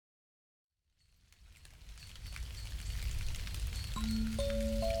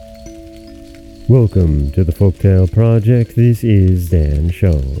Welcome to the Folktale Project. This is Dan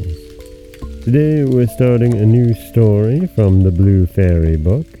Scholes. Today we're starting a new story from the Blue Fairy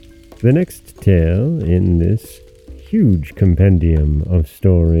book. The next tale in this huge compendium of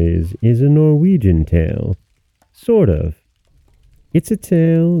stories is a Norwegian tale. Sort of. It's a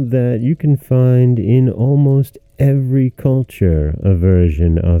tale that you can find in almost every culture, a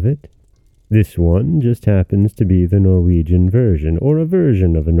version of it. This one just happens to be the Norwegian version, or a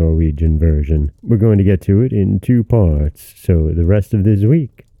version of a Norwegian version. We're going to get to it in two parts, so the rest of this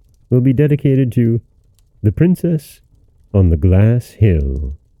week will be dedicated to The Princess on the Glass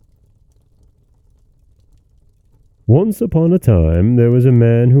Hill. Once upon a time there was a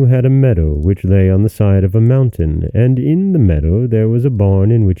man who had a meadow which lay on the side of a mountain, and in the meadow there was a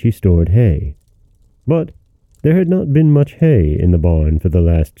barn in which he stored hay. But there had not been much hay in the barn for the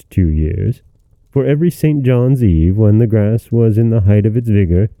last 2 years, for every St. John's Eve, when the grass was in the height of its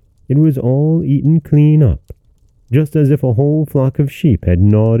vigor, it was all eaten clean up, just as if a whole flock of sheep had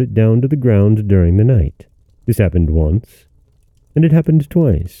gnawed it down to the ground during the night. This happened once, and it happened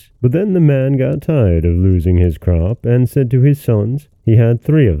twice. But then the man got tired of losing his crop, and said to his sons, he had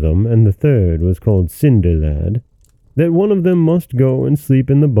 3 of them, and the third was called Cinderlad, that one of them must go and sleep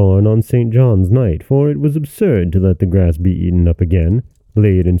in the barn on St. John's night, for it was absurd to let the grass be eaten up again,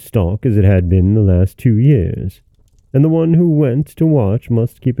 laid in stalk as it had been the last 2 years. And the one who went to watch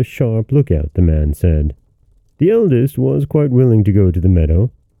must keep a sharp lookout, the man said. The eldest was quite willing to go to the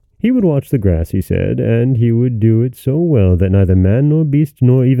meadow. He would watch the grass, he said, and he would do it so well that neither man nor beast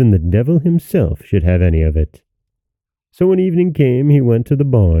nor even the devil himself should have any of it. So when evening came, he went to the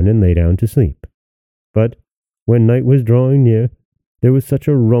barn and lay down to sleep. But when night was drawing near, there was such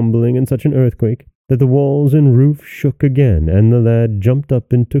a rumbling and such an earthquake that the walls and roof shook again, and the lad jumped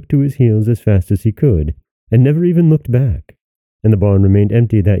up and took to his heels as fast as he could, and never even looked back. And the barn remained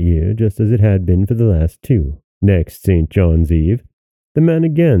empty that year, just as it had been for the last 2. Next St. John's Eve, the man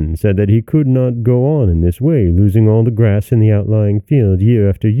again said that he could not go on in this way, losing all the grass in the outlying field year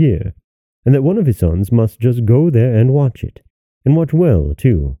after year, and that one of his sons must just go there and watch it, and watch well,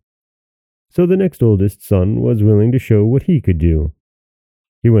 too. So the next oldest son was willing to show what he could do.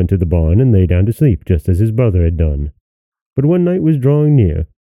 He went to the barn and lay down to sleep, just as his brother had done. But when night was drawing near,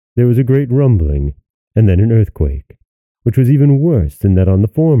 there was a great rumbling, and then an earthquake, which was even worse than that on the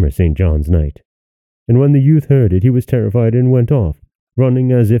former St. John's night. And when the youth heard it, he was terrified and went off,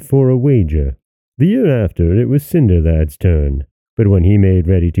 running as if for a wager. The year after, it was Cinderlad's turn, but when he made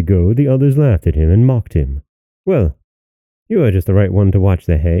ready to go, the others laughed at him and mocked him. "Well, you are just the right one to watch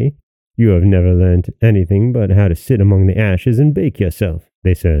the hay. You have never learnt anything but how to sit among the ashes and bake yourself,"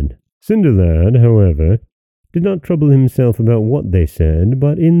 they said. Cinderlad, however, did not trouble himself about what they said,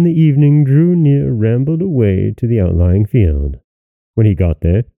 but in the evening drew near, rambled away to the outlying field. When he got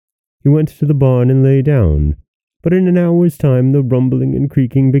there, he went to the barn and lay down, but in an hour's time the rumbling and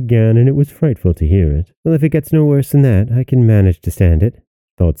creaking began, and it was frightful to hear it. "Well, if it gets no worse than that, I can manage to stand it,"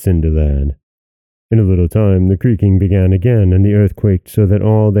 thought Cinderlad. In a little time the creaking began again, and the earth quaked so that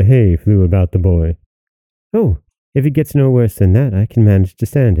all the hay flew about the boy. "Oh, if it gets no worse than that, I can manage to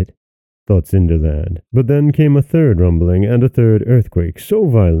stand it," thought Cinderlad. But then came a third rumbling and a third earthquake, so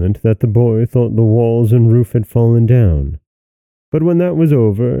violent that the boy thought the walls and roof had fallen down. But when that was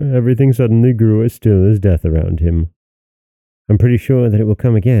over, everything suddenly grew as still as death around him. "I'm pretty sure that it will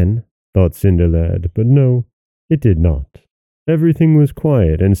come again," thought Cinderlad, but no, it did not. Everything was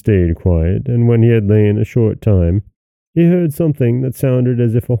quiet and stayed quiet, and when he had lain a short time, he heard something that sounded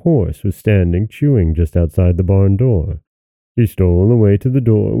as if a horse was standing chewing just outside the barn door. He stole away to the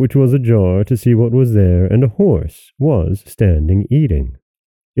door, which was ajar, to see what was there, and a horse was standing eating.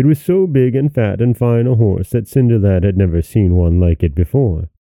 It was so big and fat and fine a horse that Cinderlad had never seen one like it before,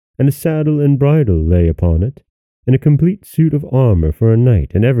 and a saddle and bridle lay upon it, and a complete suit of armor for a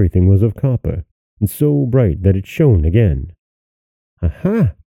knight, and everything was of copper, and so bright that it shone again.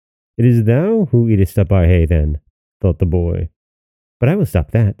 "Aha! It is thou who eatest up our hay, then," thought the boy. "But I will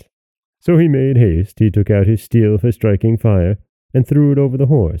stop that." So he made haste. He took out his steel for striking fire, and threw it over the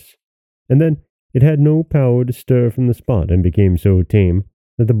horse, and then it had no power to stir from the spot, and became so tame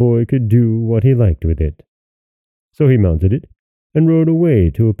that the boy could do what he liked with it. So he mounted it, and rode away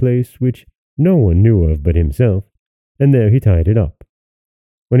to a place which no one knew of but himself, and there he tied it up.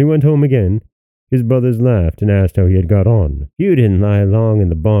 When he went home again, his brothers laughed and asked how he had got on. "You didn't lie long in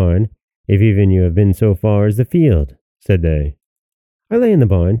the barn, if even you have been so far as the field," said they. "I lay in the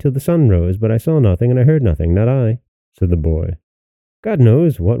barn till the sun rose, but I saw nothing and I heard nothing, not I," said the boy. "God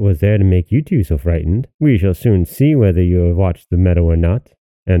knows what was there to make you two so frightened. We shall soon see whether you have watched the meadow or not,"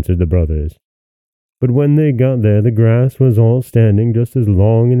 answered the brothers. But when they got there, the grass was all standing just as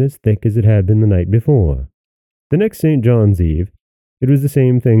long and as thick as it had been the night before. The next St. John's Eve, it was the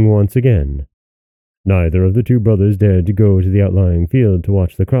same thing once again. Neither of the two brothers dared to go to the outlying field to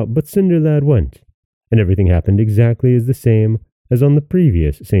watch the crop, but Cinderlad went, and everything happened exactly as the same as on the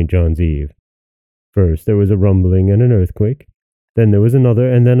previous St. John's Eve. First there was a rumbling and an earthquake, then there was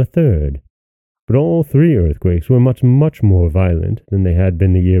another, and then a third. But all three earthquakes were much, much more violent than they had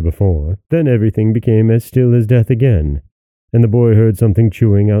been the year before. Then everything became as still as death again, and the boy heard something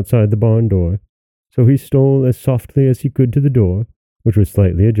chewing outside the barn door. So he stole as softly as he could to the door, which was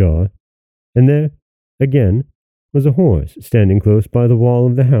slightly ajar, and there, again, was a horse standing close by the wall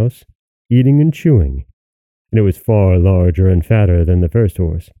of the house, eating and chewing. And it was far larger and fatter than the first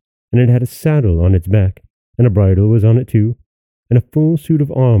horse, and it had a saddle on its back, and a bridle was on it too, and a full suit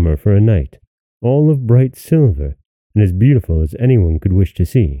of armor for a knight, all of bright silver, and as beautiful as anyone could wish to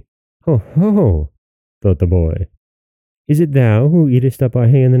see. "Ho, ho!" thought the boy. "Is it thou who eatest up our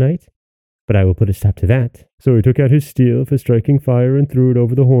hay in the night? But I will put a stop to that." So he took out his steel for striking fire and threw it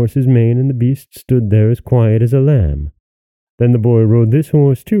over the horse's mane, and the beast stood there as quiet as a lamb. Then the boy rode this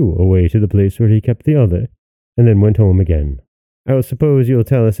horse too away to the place where he kept the other, and then went home again. "I suppose you'll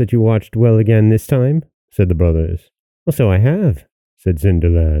tell us that you watched well again this time?" said the brothers. "Well, so I have," said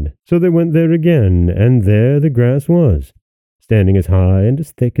Cinderlad. So they went there again, and there the grass was, standing as high and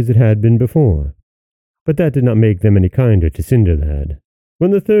as thick as it had been before. But that did not make them any kinder to Cinderlad. When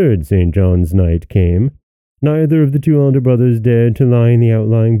the third St. John's night came, neither of the two elder brothers dared to lie in the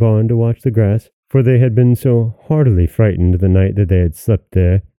outlying barn to watch the grass, for they had been so heartily frightened the night that they had slept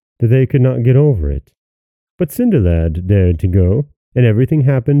there that they could not get over it. But Cinderlad dared to go, and everything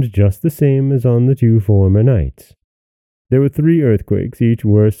happened just the same as on the two former nights. There were 3 earthquakes, each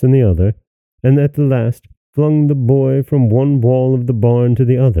worse than the other, and at the last flung the boy from one wall of the barn to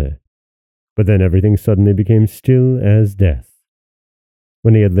the other. But then everything suddenly became still as death.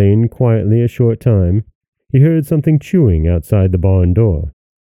 When he had lain quietly a short time, he heard something chewing outside the barn door.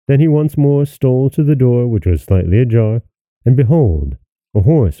 Then he once more stole to the door, which was slightly ajar, and behold, a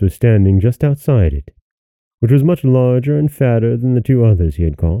horse was standing just outside it, which was much larger and fatter than the 2 others he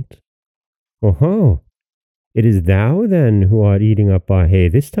had caught. "Oh-ho! It is thou, then, who art eating up our hay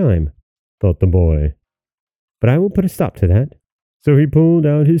this time," thought the boy. "But I will put a stop to that." So he pulled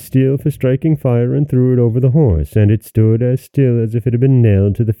out his steel for striking fire and threw it over the horse, and it stood as still as if it had been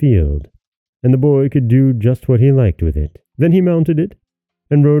nailed to the field, and the boy could do just what he liked with it. Then he mounted it,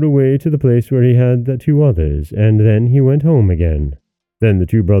 and rode away to the place where he had the 2 others, and then he went home again. Then the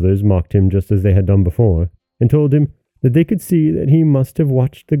 2 brothers mocked him just as they had done before, and told him that they could see that he must have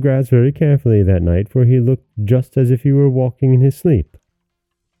watched the grass very carefully that night, for he looked just as if he were walking in his sleep.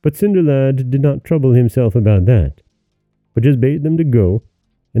 But Cinderlad did not trouble himself about that, but just bade them to go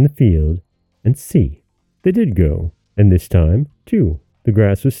in the field and see. They did go, and this time, too, the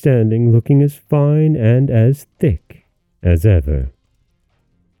grass was standing, looking as fine and as thick as ever.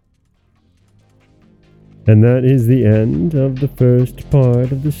 And that is the end of the first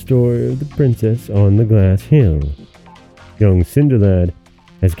part of the story of the Princess on the Glass Hill. Young Cinderlad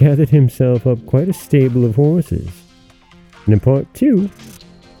has gathered himself up quite a stable of horses, and in part 2,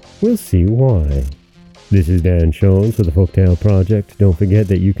 we'll see why. This is Dan Scholes for the Folktale Project. Don't forget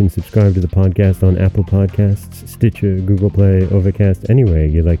that you can subscribe to the podcast on Apple Podcasts, Stitcher, Google Play, Overcast, anywhere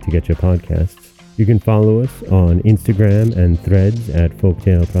you like to get your podcasts. You can follow us on Instagram and Threads at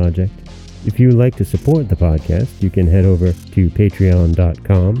Folktale Project. If you would like to support the podcast, you can head over to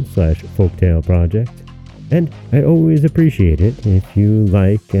patreon.com/folktaleproject. And I always appreciate it if you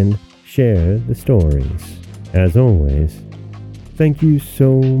like and share the stories. As always, thank you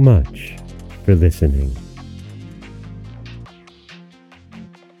so much for listening.